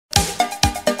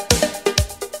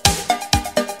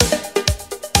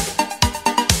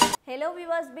Hello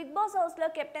viewers, big boss house లో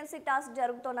captaincy task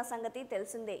జరుగుతున్న సంగతి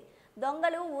తెలిసిందే.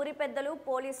 దొంగలు, ఊరి పెద్దలు,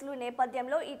 పోలీసులు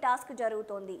నేపథ్యంలో ఈ టాస్క్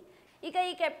జరుగుతోంది. ఇక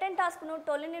ఈ కెప్టెన్ టాస్క్ ను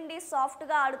తొలి నుండి సాఫ్ట్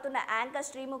గా ఆడుతున్న యాంకర్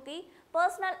శ్రీముఖి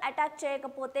పర్సనల్ అటాక్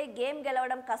చేయకపోతే గేమ్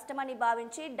గెలవడం కష్టమని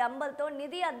భావించి డంబెల్తో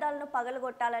నిధి అద్దాలను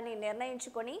పగలగొట్టాలని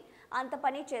నిర్ణయించుకొని అంత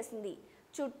పని చేసింది.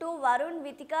 చుట్టూ వరుణ్,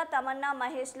 వితిక, తమన్నా,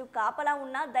 మహేష్లు కాపలా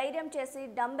ఉన్న ధైర్యం చేసి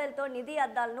డంబెల్తో నిధి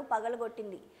అద్దాలను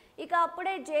పగలగొట్టింది. ఇక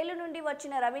అప్పుడే జైలు నుండి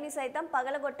వచ్చిన రవిని సైతం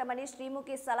పగలగొట్టమని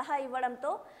శ్రీముఖి సలహా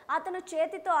ఇవ్వడంతో అతను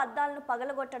చేతితో అద్దాలను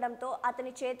పగలగొట్టడంతో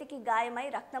అతని చేతికి గాయమై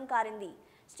రక్తం కారింది.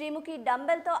 శ్రీముఖి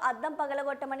డంబెల్తో అద్దం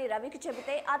పగలగొట్టమని రవికి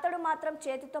చెబితే అతడు మాత్రం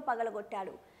చేతితో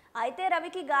పగలగొట్టాడు. అయితే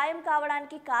రవికి గాయం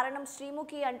కావడానికి కారణం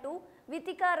శ్రీముఖి అంటూ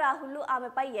వితిక, రాహుల్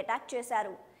ఆమెపై అటాక్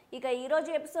చేశారు. ఇక ఈ రోజు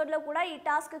ఎపిసోడ్లో కూడా ఈ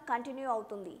టాస్క్ కంటిన్యూ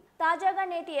అవుతుంది. తాజాగా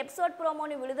నేటి ఎపిసోడ్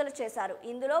ప్రోమోని విడుదల చేశారు.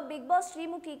 ఇందులో బిగ్ బాస్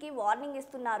శ్రీముఖికి వార్నింగ్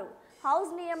ఇస్తున్నారు.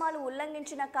 హౌస్ నియమాలు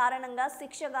ఉల్లంఘించిన కారణంగా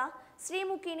శిక్షగా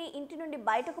శ్రీముఖిని ఇంటి నుండి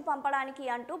బయటకు పంపడానికి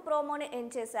అంటూ ప్రోమోని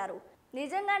ఎండ్ చేశారు.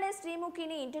 నిజంగానే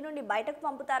శ్రీముఖిని ఇంటి నుండి బయటకు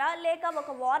పంపుతారా లేక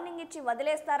ఒక వార్నింగ్ ఇచ్చి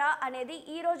వదిలేస్తారా అనేది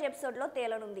ఈ రోజు ఎపిసోడ్లో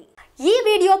తేలనుంది. ఈ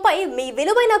వీడియోపై మీ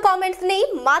విలువైన కామెంట్స్ ని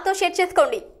మాతో షేర్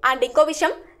చేసుకోండి. అండ్ ఇంకో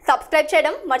విషయం, సబ్స్క్రైబ్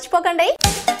చేయడం మర్చిపోకండి.